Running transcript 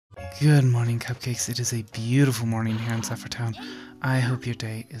Good morning, Cupcakes. It is a beautiful morning here in Zephyrtown. I hope your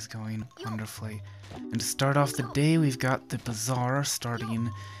day is going wonderfully. And to start off the day, we've got the bazaar starting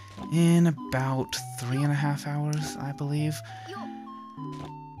in about 3.5 hours, I believe.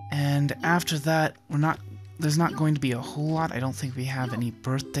 And after that, there's not going to be a whole lot. I don't think we have any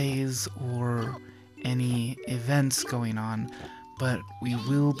birthdays or any events going on, but we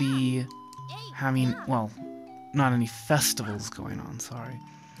will be having, well, not any festivals going on, sorry.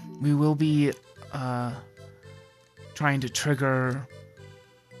 We will be trying to trigger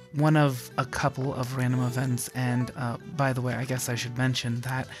one of a couple of random events, and by the way, I guess I should mention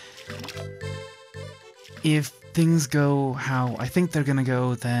that if things go how I think they're gonna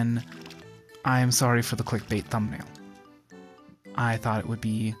go, then I'm sorry for the clickbait thumbnail. I thought it would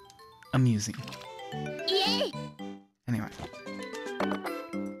be amusing. Anyway.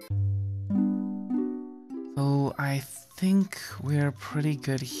 So I think we're pretty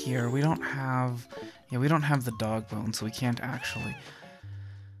good here. We don't have the dog bone, so we can't actually.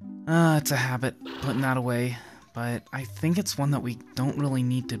 It's a habit, putting that away. But I think it's one that we don't really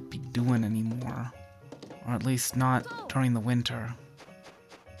need to be doing anymore. Or at least not during the winter.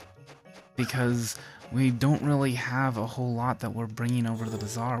 Because we don't really have a whole lot that we're bringing over to the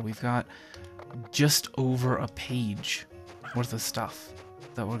bazaar. We've got just over a page worth of stuff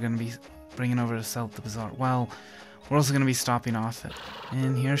that we're going to be bringing over to sell at the bazaar. Well, we're also going to be stopping off it.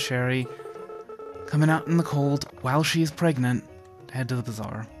 And here's Sherry, coming out in the cold while she's pregnant to head to the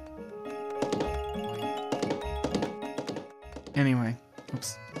bazaar. Anyway,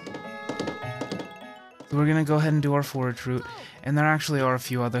 oops. So we're going to go ahead and do our forage route. And there actually are a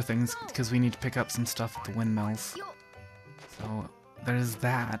few other things, because we need to pick up some stuff at the windmills. So there's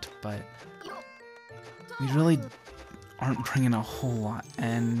that, but we really aren't bringing a whole lot.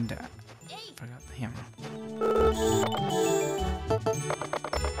 And I forgot the hammer.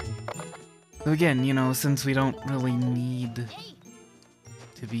 So again, you know, since we don't really need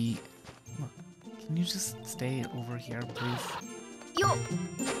to be... Look, can you just stay over here, please?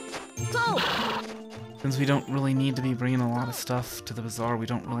 Since we don't really need to be bringing a lot of stuff to the bazaar, we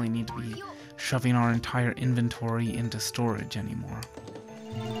don't really need to be shoving our entire inventory into storage anymore.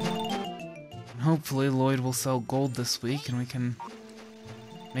 And hopefully Lloyd will sell gold this week and we can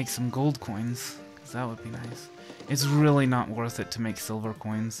make some gold coins, because that would be nice. It's really not worth it to make silver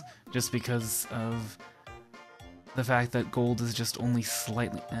coins, just because of the fact that gold is just only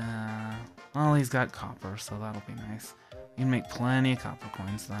slightly... well, he's got copper, so that'll be nice. You can make plenty of copper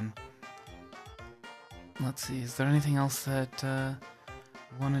coins then. Let's see, is there anything else that I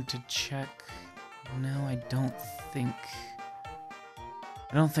wanted to check? No, I don't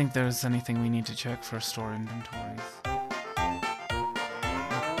think there's anything we need to check for store inventories.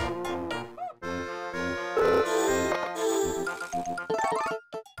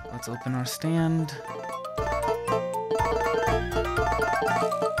 Let's open our stand.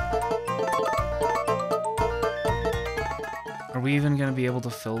 Are we even going to be able to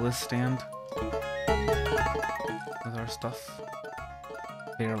fill this stand with our stuff?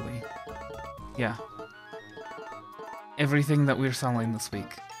 Barely. Yeah. Everything that we're selling this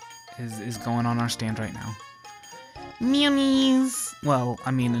week is going on our stand right now. Meows! Well,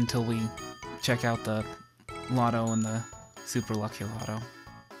 I mean, until we check out the lotto and the super lucky lotto.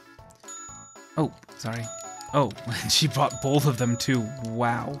 Oh, sorry. Oh, she bought both of them too.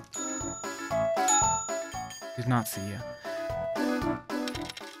 Wow. Did not see ya.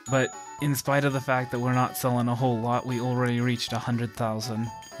 But in spite of the fact that we're not selling a whole lot, we already reached 100,000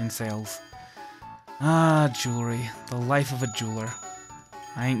 in sales. Ah, jewelry. The life of a jeweler.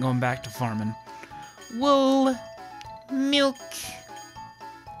 I ain't going back to farming. Wool, milk,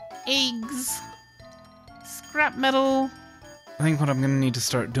 eggs, scrap metal. I think what I'm going to need to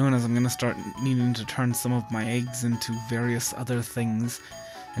start doing is I'm going to start needing to turn some of my eggs into various other things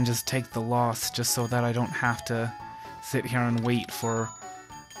and just take the loss, just so that I don't have to sit here and wait for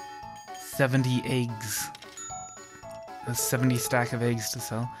 70 eggs. A 70 stack of eggs to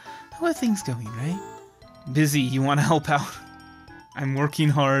sell. How are things going, right? Busy, you want to help out? I'm working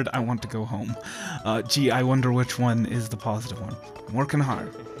hard, I want to go home. Gee, I wonder which one is the positive one. I'm working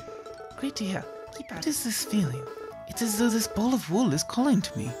hard. Great to hear. What is this feeling? It's as though this ball of wool is calling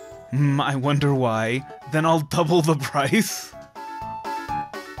to me. I wonder why. Then I'll double the price.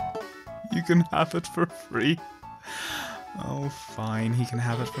 You can have it for free. Oh, fine, he can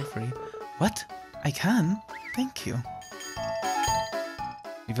have it for free. What? I can? Thank you.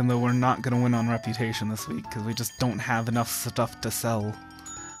 Even though we're not going to win on reputation this week, because we just don't have enough stuff to sell.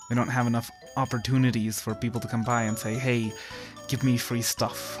 We don't have enough opportunities for people to come by and say, hey, give me free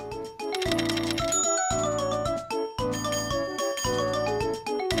stuff.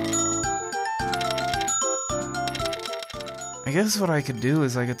 I guess what I could do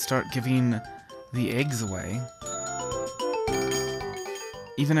is I could start giving the eggs away.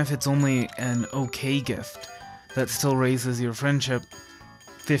 Even if it's only an okay gift, that still raises your friendship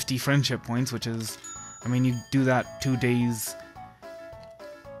 50 friendship points, which is, I mean, you do that 2 days,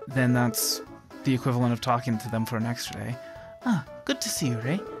 then that's the equivalent of talking to them for an extra day. Ah, good to see you,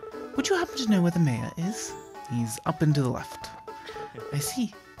 Ray. Would you happen to know where the mayor is? He's up and to the left. I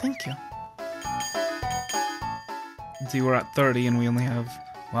see. Thank you. See, we're at 30 and we only have...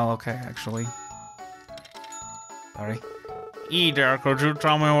 Well, okay, actually. Sorry. Dirk, could you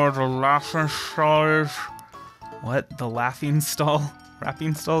tell me where the laughing stall is? What? The laughing stall?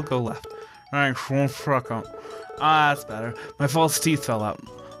 Rapping stall? Go left. Thanks, 1 second. Ah, that's better. My false teeth fell out.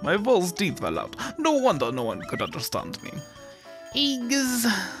 My false teeth fell out. No wonder no one could understand me. Eggs.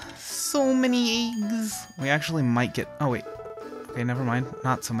 So many eggs. We actually might get... Oh, wait. Okay, never mind.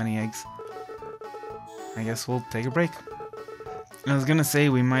 Not so many eggs. I guess we'll take a break. I was gonna say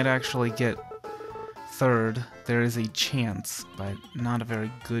we might actually get 3rd. There is a chance, but not a very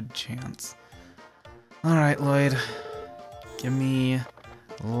good chance. Alright, Lloyd. Give me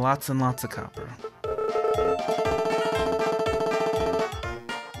lots and lots of copper.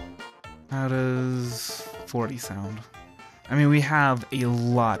 How does 40 sound? I mean, we have a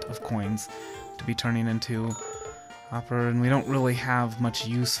lot of coins to be turning into copper, and we don't really have much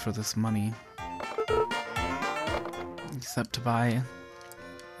use for this money. Except to buy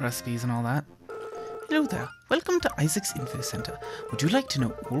recipes and all that. Hello there. Welcome to Isaac's Info Center. Would you like to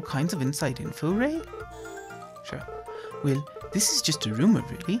know all kinds of inside info, Ray? Sure. Well, this is just a rumor,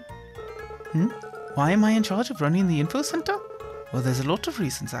 really. Why am I in charge of running the info center? Well, there's a lot of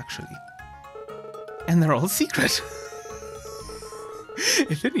reasons, actually. And they're all secret.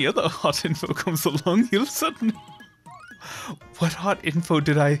 If any other hot info comes along, you'll suddenly... What hot info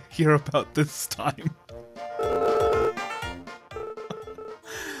did I hear about this time?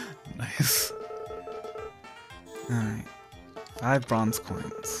 Nice. Alright. 5 bronze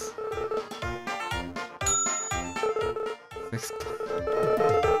coins. 6.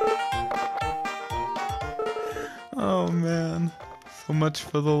 Oh man. So much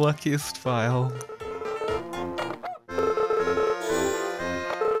for the luckiest file.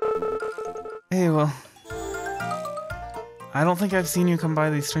 Hey, well. I don't think I've seen you come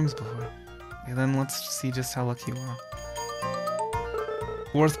by these streams before. Okay, then let's see just how lucky you are.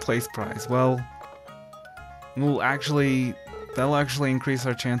 4th place prize. Well, that'll actually increase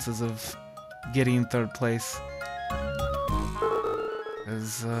our chances of getting 3rd place.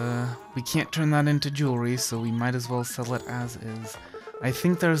 Because we can't turn that into jewelry, so we might as well sell it as is. I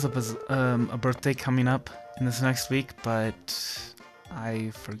think there's a birthday coming up in this next week, but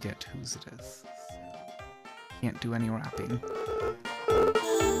I forget whose it is. Can't do any wrapping.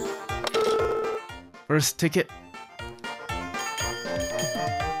 First ticket.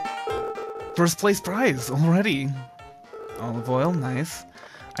 First place prize already. Olive oil, nice.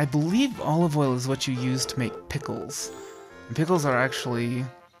 I believe olive oil is what you use to make pickles. And pickles are actually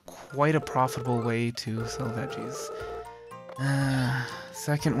quite a profitable way to sell veggies.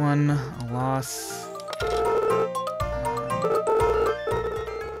 Second one, a loss.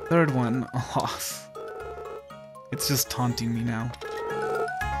 3rd one, a loss. It's just taunting me now.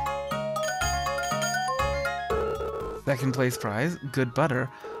 2nd place prize, good butter.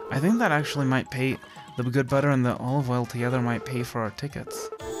 I think that actually might pay, the good butter and the olive oil together might pay for our tickets.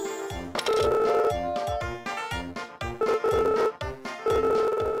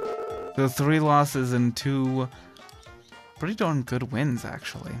 So 3 losses and 2 pretty darn good wins,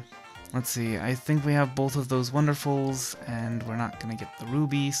 actually. Let's see, I think we have both of those wonderfuls, and we're not gonna get the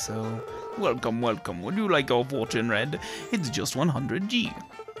ruby, so... Welcome, welcome. Would you like your fortune read? It's just 100G.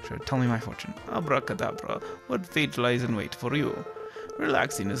 Sure, tell me my fortune. Abracadabra. What fate lies in wait for you?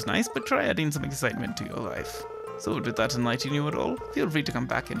 Relaxing is nice, but try adding some excitement to your life. So did that enlighten you at all? Feel free to come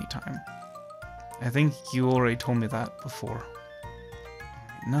back anytime. I think you already told me that before.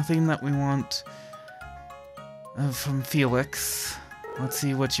 Nothing that we want from Felix. Let's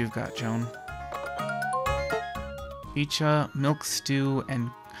see what you've got, Joan. Pizza, milk stew, and...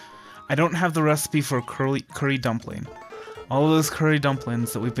 I don't have the recipe for curry dumpling. All of those curry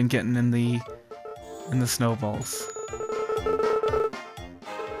dumplings that we've been getting in the snowballs.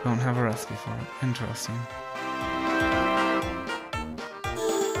 Don't have a recipe for it. Interesting.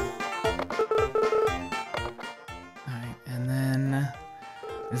 Alright, and then...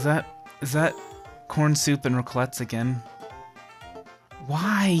 Is that corn soup and raclettes again?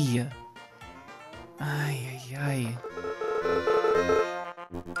 Why? Ay, ay, ay.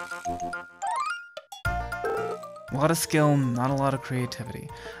 A lot of skill, not a lot of creativity.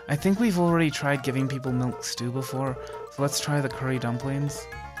 I think we've already tried giving people milk stew before, so let's try the curry dumplings.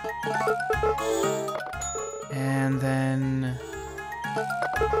 And then...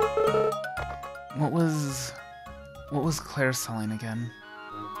 What was Claire selling again?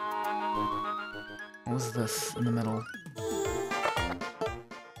 What was this in the middle?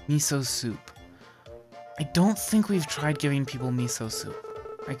 Miso soup. I don't think we've tried giving people miso soup.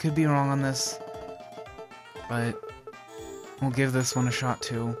 I could be wrong on this, but we'll give this one a shot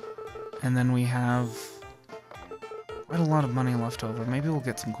too. And then we have quite a lot of money left over. Maybe we'll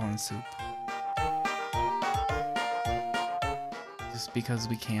get some corn soup. Just because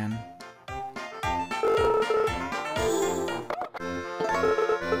we can.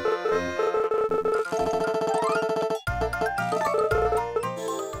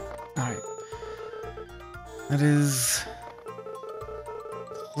 Alright. That is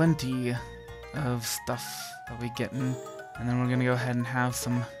plenty of stuff that we get in. And then we're gonna go ahead and have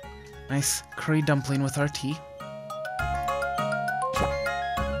some nice curry dumpling with our tea.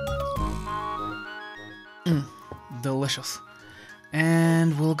 Delicious.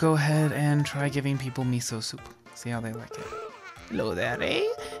 And we'll go ahead and try giving people miso soup. See how they like it. Hello there, eh?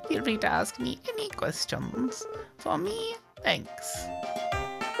 Feel free to ask me any questions. For me, thanks.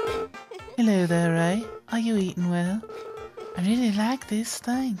 Hello there, Ray. Are you eating well? I really like this,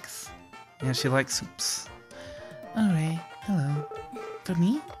 thanks. Yeah, she likes soups. Alright, hello. For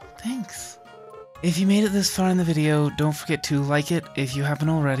me, thanks. If you made it this far in the video, don't forget to like it if you haven't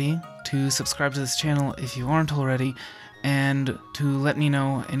already, to subscribe to this channel if you aren't already, and to let me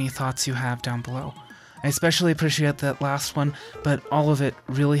know any thoughts you have down below. I especially appreciate that last one, but all of it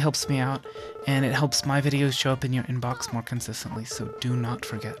really helps me out, and it helps my videos show up in your inbox more consistently, so do not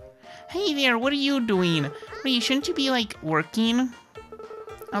forget. Hey there, what are you doing? Ray, shouldn't you be, like, working?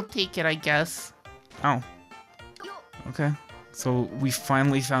 I'll take it, I guess. Oh. Okay. So we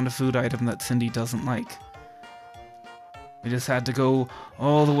finally found a food item that Cindy doesn't like. We just had to go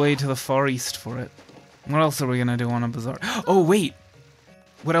all the way to the far east for it. What else are we gonna do on a bazaar? Oh, wait!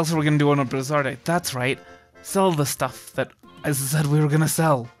 What else are we gonna do on a bazaar day? That's right. Sell the stuff that I said we were gonna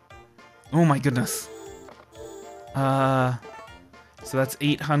sell. Oh my goodness. So that's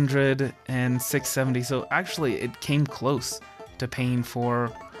 800 and 670. So actually, it came close to paying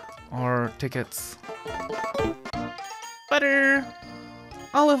for our tickets. Butter,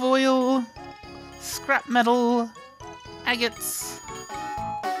 olive oil, scrap metal, agates.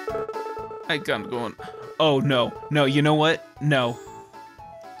 I can't go on. Oh no, no, you know what? No.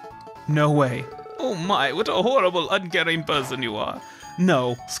 No way. Oh my, what a horrible, uncaring person you are.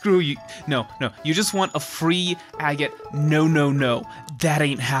 No, screw you. No, no, you just want a free agate. No, no, no. That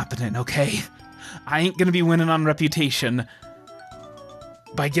ain't happening, okay? I ain't gonna be winning on reputation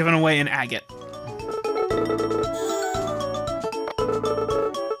by giving away an agate.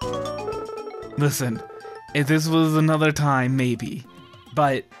 Listen, if this was another time, maybe.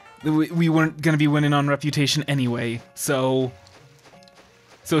 But we weren't gonna be winning on reputation anyway, so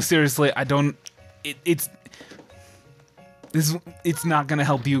seriously, I don't... It's not gonna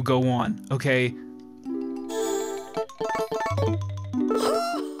help you go on, okay?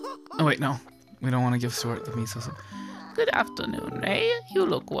 Oh wait, no. We don't want to give Stuart the miso soup. Good afternoon, Ray. You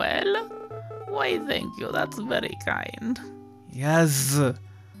look well. Why, thank you. That's very kind. Yes.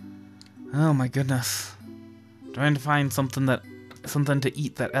 Oh my goodness. Trying to find something to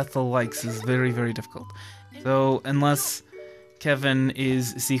eat that Ethel likes is very, very difficult. So unless Kevin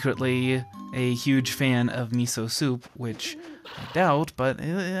is secretly a huge fan of miso soup, which I doubt, but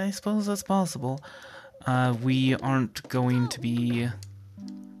I suppose that's possible, we aren't going to be...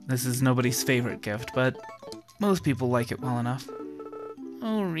 This is nobody's favorite gift, but most people like it well enough.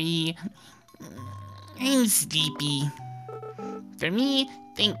 Oh, Ray. I'm sleepy. For me,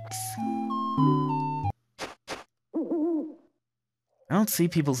 thanks. I don't see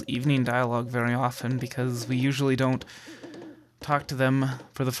people's evening dialogue very often because we usually don't talk to them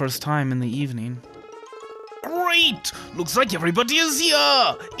for the first time in the evening. Great! Looks like everybody is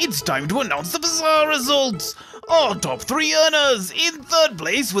here! It's time to announce the Bazaar Results! Our top 3 earners in 3rd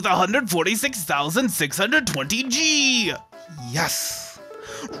place with 146,620 G! Yes!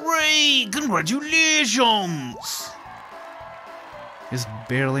 Ray, congratulations! Just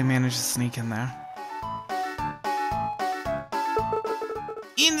barely managed to sneak in there.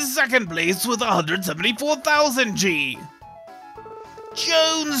 In 2nd place with 174,000 G!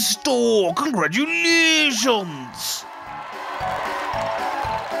 Jones Store, congratulations!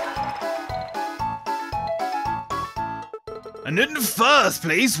 And in 1st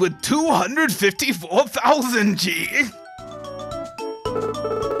place with 254,000 G!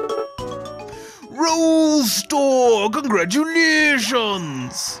 Roll store!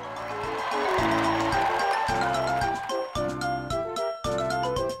 Congratulations!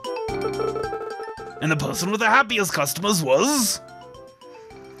 And the person with the happiest customers was...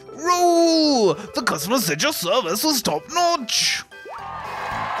 Roll! The customer said your service was top-notch!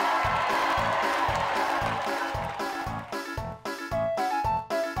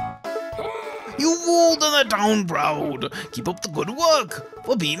 You wore the town proud. Keep up the good work.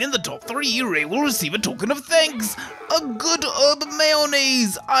 For being in the top 3, Ray will receive a token of thanks. A good herb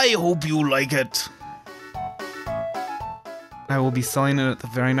mayonnaise. I hope you like it. I will be selling it at the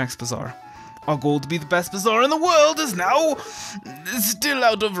very next bazaar. Our goal to be the best bazaar in the world is now still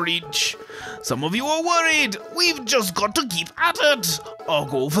out of reach. Some of you are worried. We've just got to keep at it. Our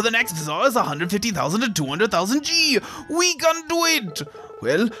goal for the next bazaar is 150,000 to 200,000 G. We can do it.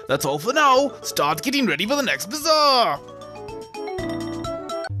 Well, that's all for now. Start getting ready for the next bazaar.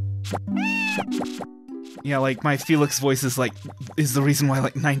 Yeah, like my Felix voice is the reason why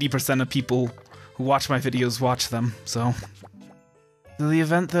like 90% of people who watch my videos watch them, so. The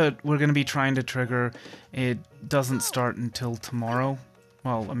event that we're going to be trying to trigger, it doesn't start until tomorrow.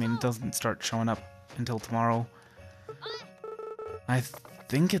 Well, I mean, it doesn't start showing up until tomorrow. I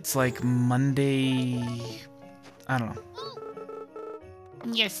think it's like Monday... I don't know.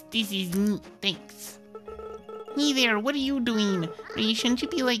 Yes, this is neat. Thanks. Hey there, what are you doing? Shouldn't you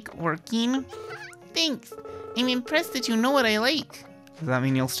be, like, working? Thanks. I'm impressed that you know what I like. Does that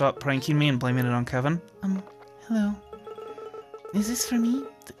mean you'll stop pranking me and blaming it on Kevin? Hello. Is this for me?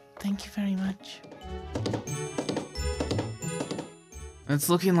 Thank you very much. It's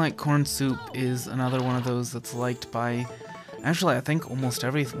looking like corn soup is another one of those that's liked by... Actually, I think almost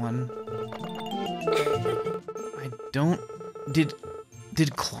everyone. I don't... Did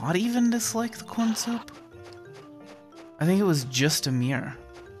Claude even dislike the corn soup? I think it was just Amir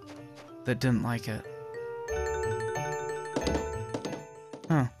that didn't like it.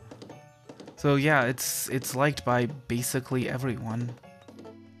 Huh. So yeah, it's liked by basically everyone.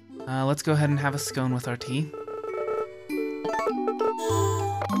 Let's go ahead and have a scone with our tea.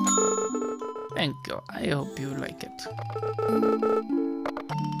 Thank you. I hope you like it.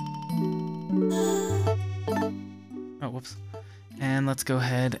 Oh, whoops. And let's go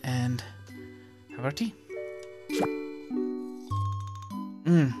ahead and have our tea.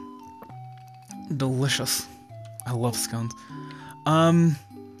 Mmm. Delicious. I love scones.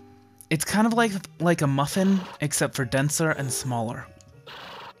 It's kind of like a muffin, except for denser and smaller.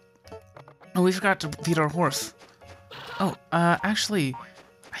 Oh, we forgot to feed our horse. Oh, actually,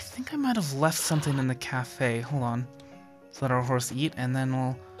 I think I might have left something in the cafe. Hold on. Let's let our horse eat, and then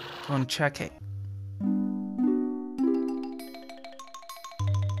we'll go and check it.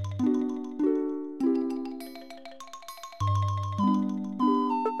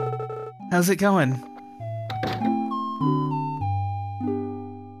 How's it going?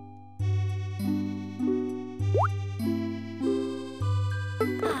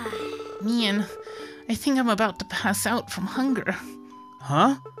 Man, I think I'm about to pass out from hunger.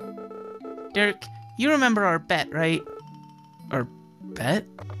 Huh? Dirk, you remember our bet, right? Our bet?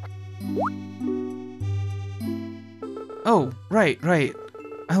 Oh, right.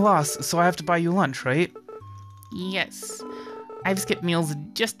 I lost, so I have to buy you lunch, right? Yes. I've skipped meals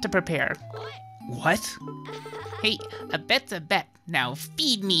just to prepare. What? Hey, a bet's a bet. Now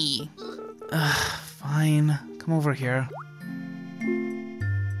feed me. Fine. Come over here.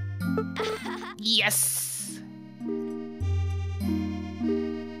 Yes.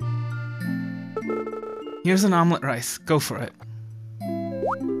 Here's an omelet rice. Go for it.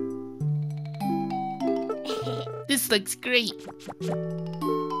 This looks great.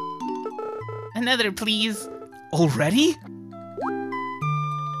 Another, please. Already?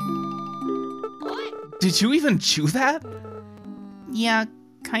 Did you even chew that? Yeah,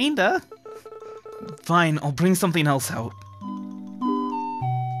 kinda. Fine, I'll bring something else out.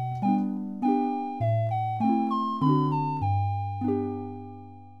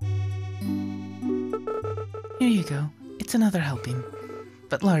 Here you go. It's another helping,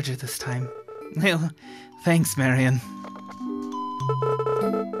 but larger this time. Well, thanks, Marion.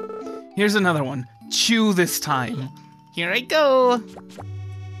 Here's another one. Chew this time. Here I go.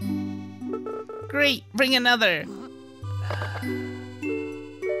 Great, bring another.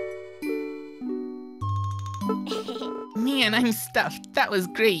 Man, I'm stuffed. That was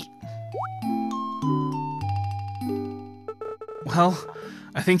great. Well,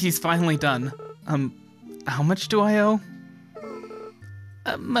 I think he's finally done. How much do I owe?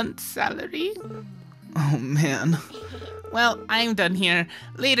 A month's salary? Oh, man. Well, I'm done here.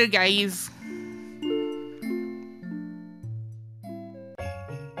 Later, guys.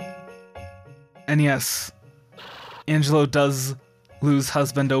 And yes, Angelo does lose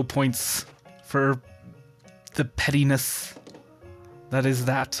husbando points for the pettiness that is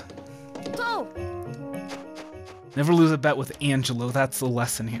that. Go! Never lose a bet with Angelo, that's the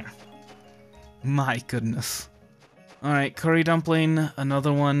lesson here. My goodness. Alright, curry dumpling,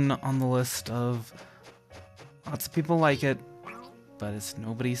 another one on the list of lots of people like it, but it's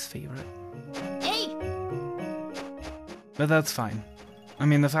nobody's favorite. Hey! But that's fine. I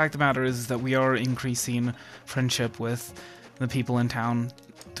mean, the fact of the matter is that we are increasing friendship with the people in town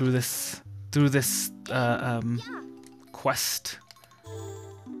through this quest.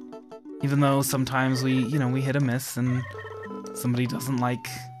 Even though sometimes we hit a miss and somebody doesn't like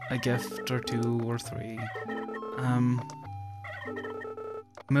a gift or 2 or 3.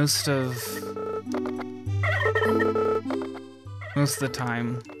 Most of the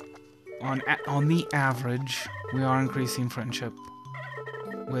time, on the average, we are increasing friendship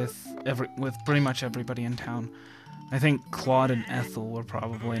with pretty much everybody in town. I think Claude and Ethel were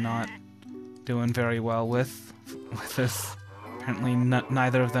probably not doing very well with this. Apparently,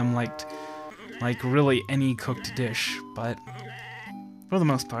 neither of them liked really any cooked dish, but for the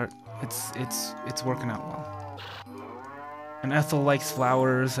most part, it's working out well. And Ethel likes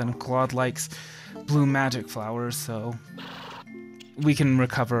flowers, and Claude likes blue magic flowers, so we can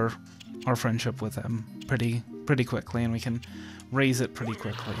recover our friendship with them pretty quickly, and we can raise it pretty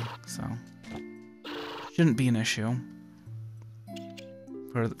quickly, so shouldn't be an issue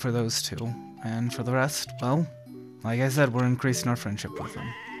for those two. And for the rest, well, like I said, we're increasing our friendship with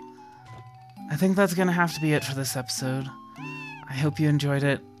them. I think that's gonna have to be it for this episode. I hope you enjoyed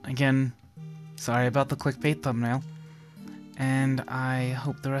it. Again, sorry about the clickbait thumbnail. And I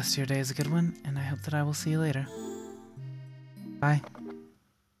hope the rest of your day is a good one, and I hope that I will see you later. Bye.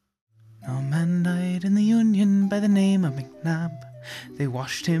 A man died in the Union by the name of McNabb. They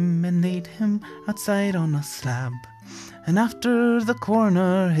washed him and laid him outside on a slab. And after the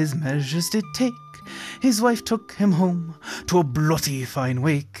coroner his measures did take, his wife took him home to a bloody fine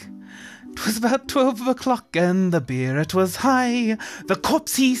wake. 'Twas about 12 o'clock and the beer it was high. The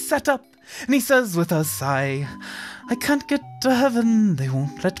corpse he sat up and he says with a sigh, I can't get to heaven, they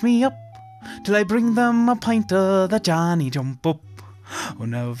won't let me up, till I bring them a pint of the Johnny Jump Up. Oh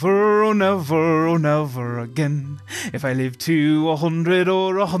never, oh never, oh never again, if I live to 100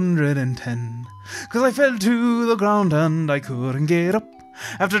 or 110. 'Cause I fell to the ground and I couldn't get up,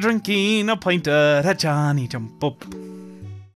 after drinking a pint of that Johnny Jump Up.